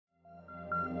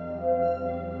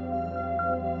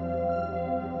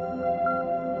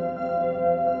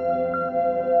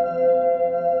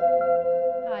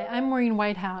Maureen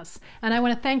Whitehouse, and I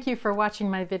want to thank you for watching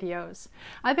my videos.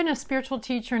 I've been a spiritual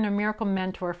teacher and a miracle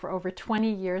mentor for over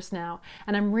 20 years now,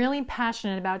 and I'm really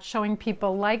passionate about showing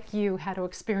people like you how to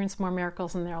experience more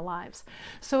miracles in their lives.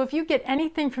 So if you get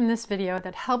anything from this video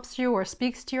that helps you or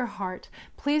speaks to your heart,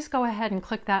 please go ahead and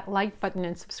click that like button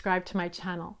and subscribe to my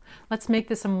channel. Let's make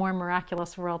this a more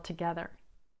miraculous world together.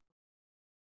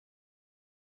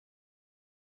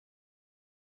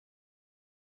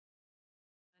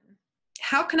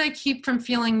 How can I keep from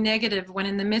feeling negative when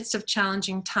in the midst of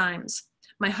challenging times?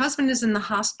 My husband is in the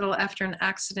hospital after an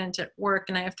accident at work,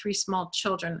 and I have 3 small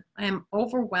children. I am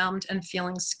overwhelmed and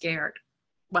feeling scared.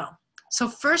 Well, so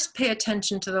first pay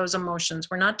attention to those emotions.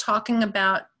 We're not talking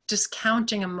about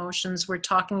discounting emotions. We're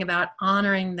talking about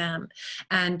honoring them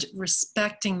and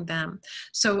respecting them.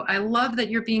 So I love that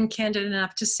you're being candid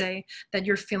enough to say that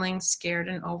you're feeling scared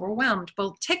and overwhelmed.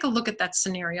 Well, take a look at that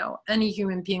scenario. Any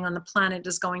human being on the planet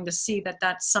is going to see that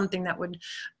that's something that would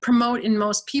promote in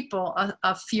most people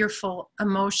a fearful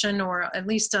emotion, or at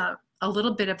least a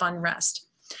little bit of unrest.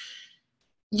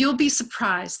 You'll be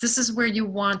surprised. This is where you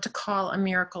want to call a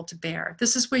miracle to bear.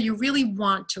 This is where you really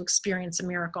want to experience a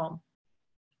miracle.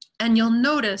 And you'll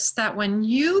notice that when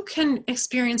you can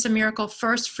experience a miracle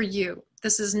first for you,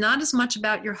 this is not as much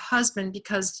about your husband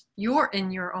because you're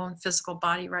in your own physical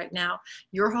body right now.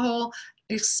 Your whole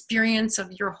experience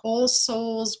of your whole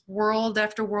soul's world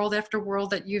after world after world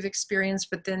that you've experienced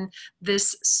within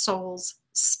this soul's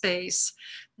space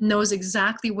knows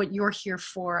exactly what you're here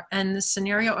for. And the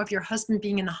scenario of your husband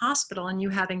being in the hospital and you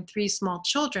having 3 small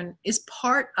children is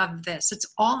part of this. It's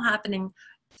all happening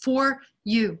for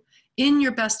you. In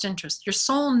your best interest. Your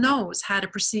soul knows how to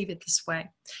perceive it this way.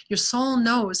 Your soul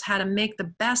knows how to make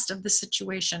the best of the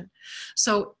situation.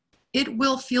 So it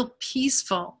will feel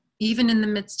peaceful even in the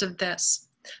midst of this.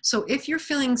 So if you're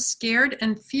feeling scared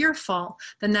and fearful,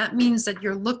 then that means that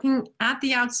you're looking at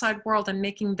the outside world and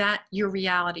making that your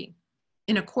reality.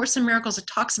 In A Course in Miracles, it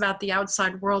talks about the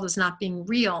outside world as not being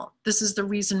real. This is the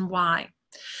reason why.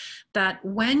 That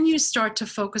when you start to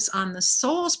focus on the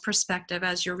soul's perspective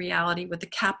as your reality with a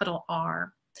capital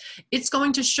R, it's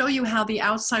going to show you how the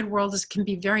outside world can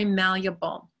be very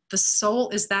malleable. The soul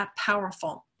is that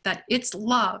powerful that its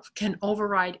love can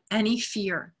override any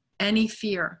fear,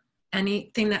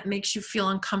 anything that makes you feel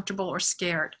uncomfortable or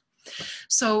scared.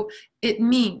 So it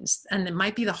means, and it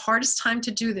might be the hardest time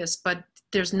to do this, but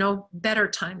there's no better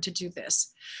time to do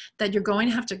this, that you're going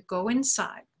to have to go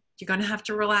inside. You're going to have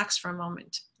to relax for a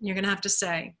moment. You're going to have to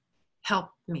say, help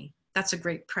me. That's a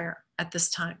great prayer at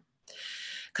this time.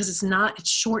 Because it's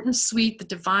short and sweet. The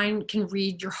divine can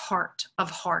read your heart of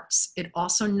hearts. It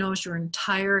also knows your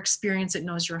entire experience. It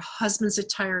knows your husband's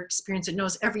entire experience. It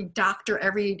knows every doctor,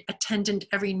 every attendant,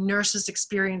 every nurse's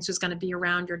experience who's going to be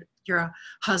around your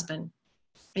husband.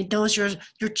 It knows your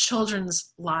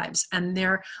children's lives and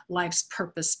their life's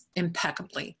purpose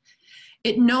impeccably.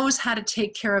 It knows how to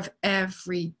take care of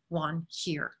everyone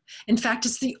here. In fact,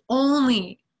 it's the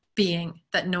only being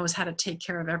that knows how to take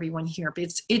care of everyone here.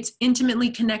 But it's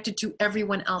intimately connected to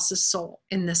everyone else's soul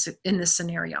in this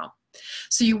scenario.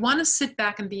 So you want to sit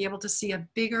back and be able to see a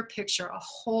bigger picture, a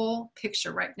whole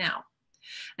picture right now.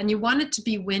 And you want it to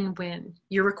be win-win.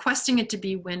 You're requesting it to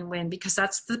be win-win because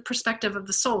that's the perspective of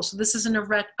the soul. So this isn't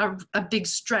a big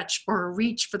stretch or a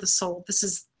reach for the soul. This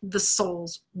is the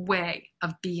soul's way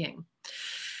of being.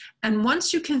 And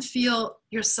once you can feel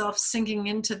yourself sinking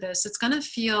into this, it's going to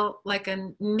feel like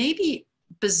maybe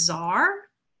bizarre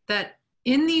that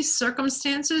in these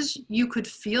circumstances you could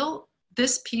feel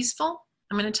this peaceful.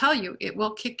 I'm going to tell you, it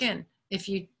will kick in if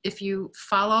you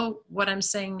follow what I'm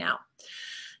saying now.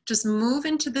 Just move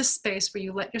into this space where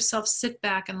you let yourself sit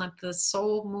back and let the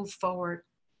soul move forward.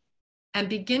 And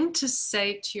begin to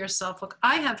say to yourself, look,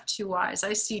 I have 2 eyes.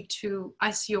 I see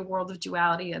a world of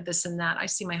duality of this and that. I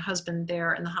see my husband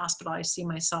there in the hospital. I see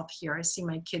myself here. I see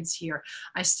my kids here.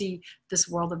 I see this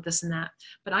world of this and that.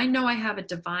 But I know I have a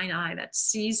divine eye that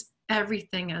sees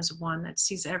everything as one, that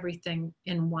sees everything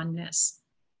in oneness.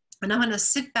 And I'm going to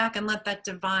sit back and let that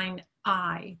divine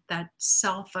eye, that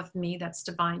self of me that's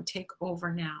divine, take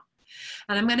over now.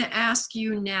 And I'm going to ask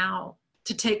you now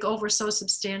to take over so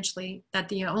substantially that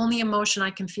the only emotion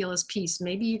I can feel is peace.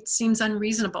 Maybe it seems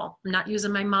unreasonable. I'm not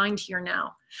using my mind here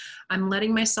now. I'm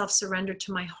letting myself surrender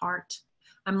to my heart.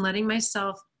 I'm letting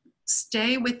myself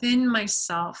stay within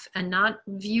myself and not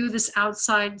view this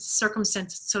outside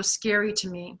circumstance. It's so scary to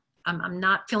me. I'm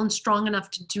not feeling strong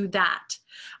enough to do that.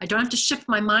 I don't have to shift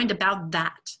my mind about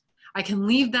that. I can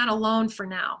leave that alone for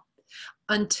now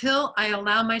until I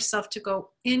allow myself to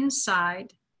go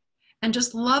inside and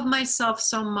just love myself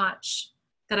so much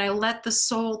that I let the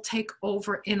soul take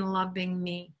over in loving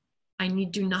me. I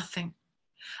need do nothing.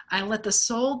 I let the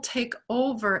soul take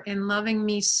over in loving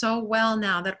me so well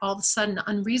now that all of a sudden,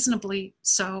 unreasonably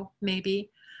so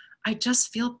maybe, I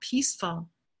just feel peaceful.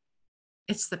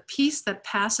 It's the peace that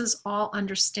passes all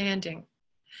understanding.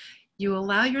 You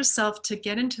allow yourself to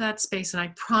get into that space, and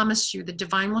I promise you, the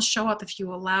divine will show up if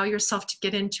you allow yourself to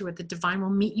get into it. The divine will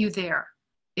meet you there.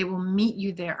 It will meet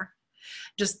you there.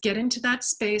 Just get into that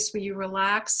space where you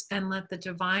relax and let the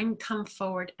divine come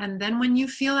forward. And then when you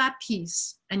feel that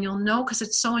peace, and you'll know because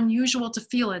it's so unusual to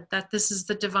feel it, that this is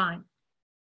the divine.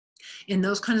 In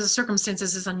those kinds of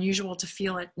circumstances, it's unusual to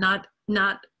feel it, not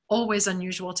always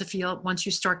unusual to feel it once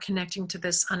you start connecting to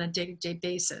this on a day-to-day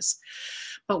basis.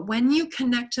 But when you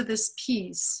connect to this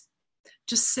peace,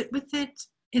 just sit with it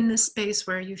in the space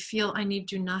where you feel I need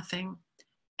do nothing,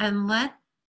 and let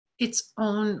its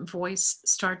own voice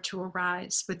start to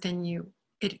arise within you.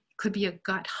 It could be a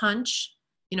gut hunch,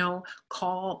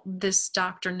 call this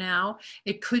doctor now.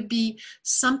 It could be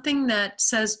something that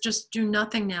says, just do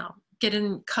nothing now.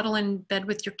 Cuddle in bed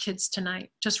with your kids tonight.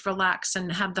 Just relax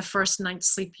and have the first night's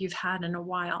sleep you've had in a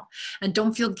while. And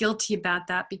don't feel guilty about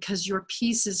that, because your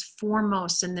peace is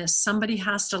foremost in this. Somebody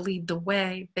has to lead the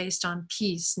way based on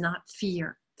peace, not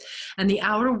fear. And the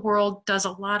outer world does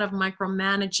a lot of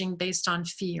micromanaging based on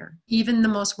fear, even the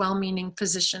most well-meaning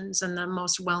physicians and the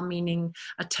most well-meaning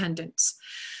attendants.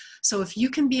 So if you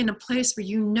can be in a place where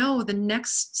you know the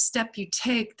next step you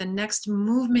take, the next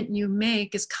movement you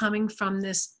make is coming from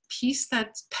this peace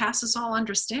that passes all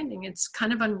understanding. It's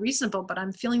kind of unreasonable, but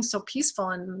I'm feeling so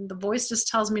peaceful, and the voice just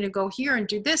tells me to go here and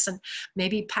do this, and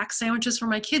maybe pack sandwiches for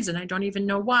my kids, and I don't even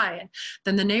know why. And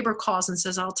then the neighbor calls and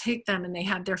says, I'll take them, and they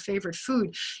have their favorite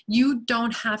food. You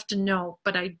don't have to know,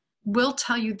 but I will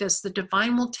tell you this: the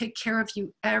divine will take care of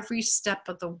you every step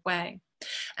of the way.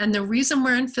 And the reason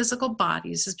we're in physical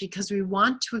bodies is because we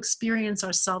want to experience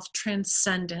ourselves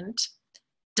transcendent,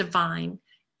 divine,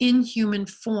 in human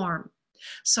form.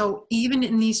 So even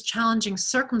in these challenging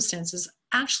circumstances,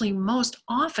 actually most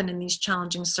often in these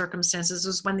challenging circumstances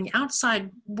is when the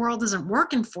outside world isn't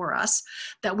working for us,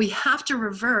 that we have to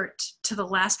revert to the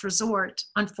last resort.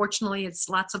 Unfortunately,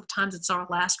 lots of times it's our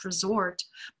last resort,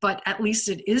 but at least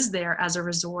it is there as a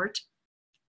resort.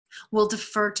 We'll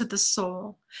defer to the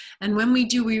soul. And when we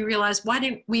do, we realize, why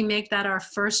didn't we make that our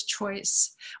first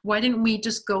choice? Why didn't we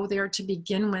just go there to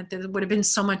begin with? It would have been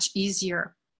so much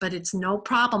easier. But it's no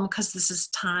problem, because this is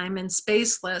time and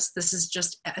spaceless. This is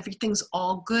just, everything's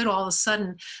all good. All of a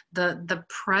sudden, the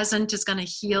present is going to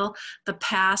heal the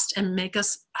past and make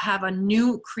us have a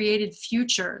new created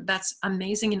future that's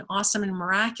amazing and awesome and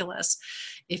miraculous.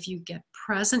 If you get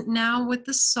present now with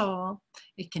the soul,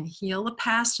 it can heal the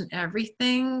past and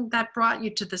everything that brought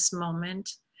you to this moment,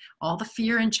 all the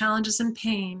fear and challenges and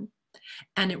pain.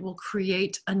 And it will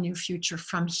create a new future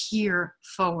from here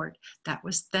forward. That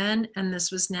was then, and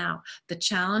this was now. The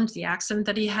challenge, the accident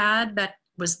that he had, that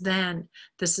was then.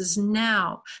 This is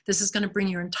now. This is going to bring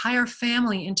your entire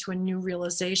family into a new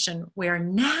realization, where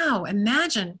now,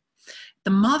 imagine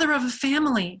the mother of a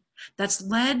family that's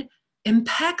led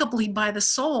impeccably by the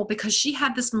soul, because she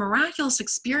had this miraculous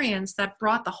experience that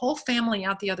brought the whole family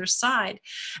out the other side.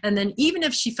 And then even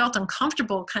if she felt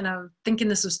uncomfortable, kind of thinking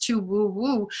this was too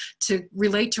woo-woo to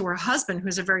relate to her husband,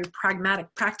 who's a very pragmatic,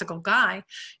 practical guy,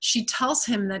 she tells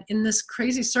him that in this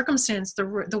crazy circumstance,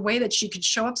 the way that she could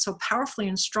show up so powerfully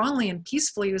and strongly and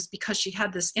peacefully was because she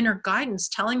had this inner guidance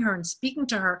telling her and speaking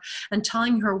to her and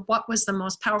telling her what was the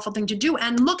most powerful thing to do.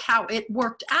 And look how it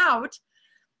worked out.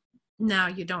 Now,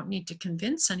 you don't need to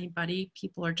convince anybody.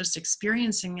 People are just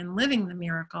experiencing and living the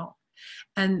miracle.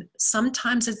 And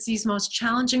sometimes it's these most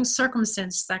challenging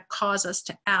circumstances that cause us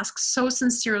to ask so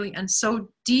sincerely and so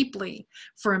deeply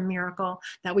for a miracle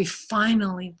that we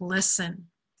finally listen,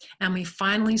 and we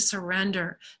finally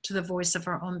surrender to the voice of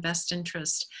our own best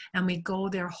interest. And we go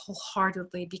there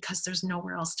wholeheartedly, because there's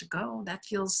nowhere else to go that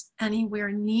feels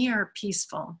anywhere near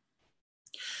peaceful.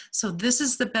 So this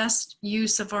is the best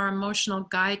use of our emotional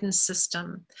guidance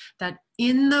system, that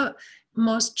in the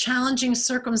most challenging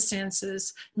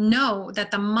circumstances, know that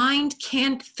the mind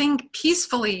can't think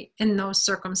peacefully in those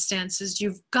circumstances.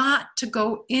 You've got to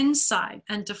go inside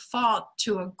and default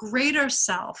to a greater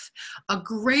self, a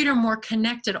greater, more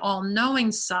connected,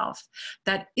 all-knowing self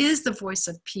that is the voice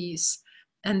of peace.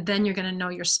 And then you're going to know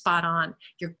you're spot on.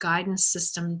 Your guidance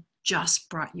system just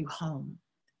brought you home.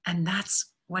 And that's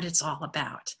what it's all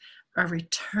about, a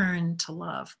return to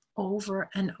love over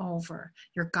and over.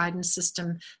 Your guidance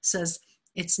system says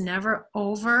it's never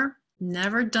over,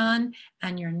 never done,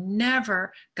 and you're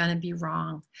never going to be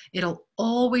wrong. It'll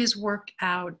always work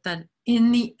out that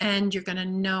in the end, you're going to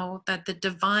know that the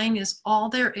divine is all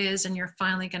there is, and you're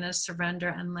finally going to surrender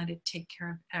and let it take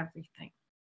care of everything.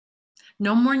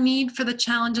 No more need for the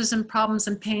challenges and problems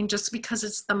and pain just because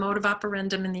it's the mode of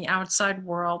operandum in the outside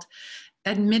world.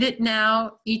 Admit it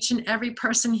now, each and every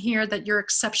person here, that you're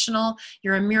exceptional,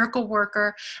 you're a miracle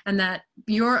worker, and that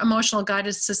your emotional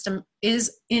guidance system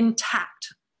is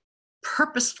intact,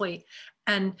 purposefully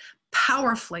and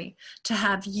powerfully, to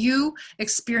have you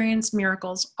experience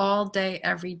miracles all day,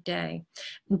 every day.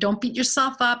 And don't beat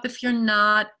yourself up if you're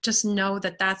not. Just know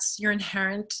that that's your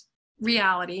inherent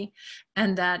reality,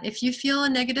 and that if you feel a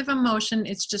negative emotion,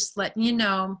 it's just letting you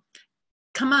know,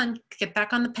 come on, get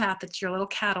back on the path. It's your little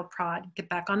cattle prod. Get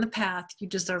back on the path. You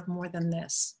deserve more than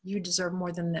this. You deserve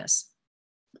more than this.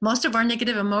 Most of our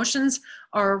negative emotions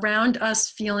are around us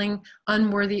feeling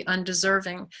unworthy,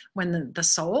 undeserving, when the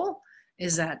soul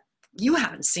is that you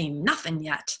haven't seen nothing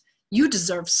yet. You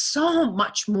deserve so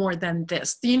much more than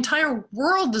this. The entire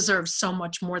world deserves so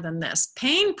much more than this.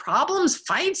 Pain, problems,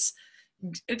 fights,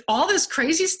 all this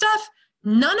crazy stuff.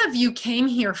 None of you came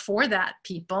here for that,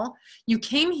 people. You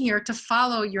came here to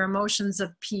follow your emotions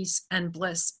of peace and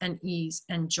bliss and ease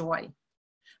and joy.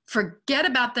 Forget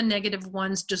about the negative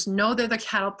ones. Just know they're the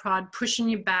cattle prod pushing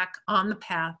you back on the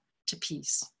path to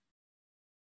peace.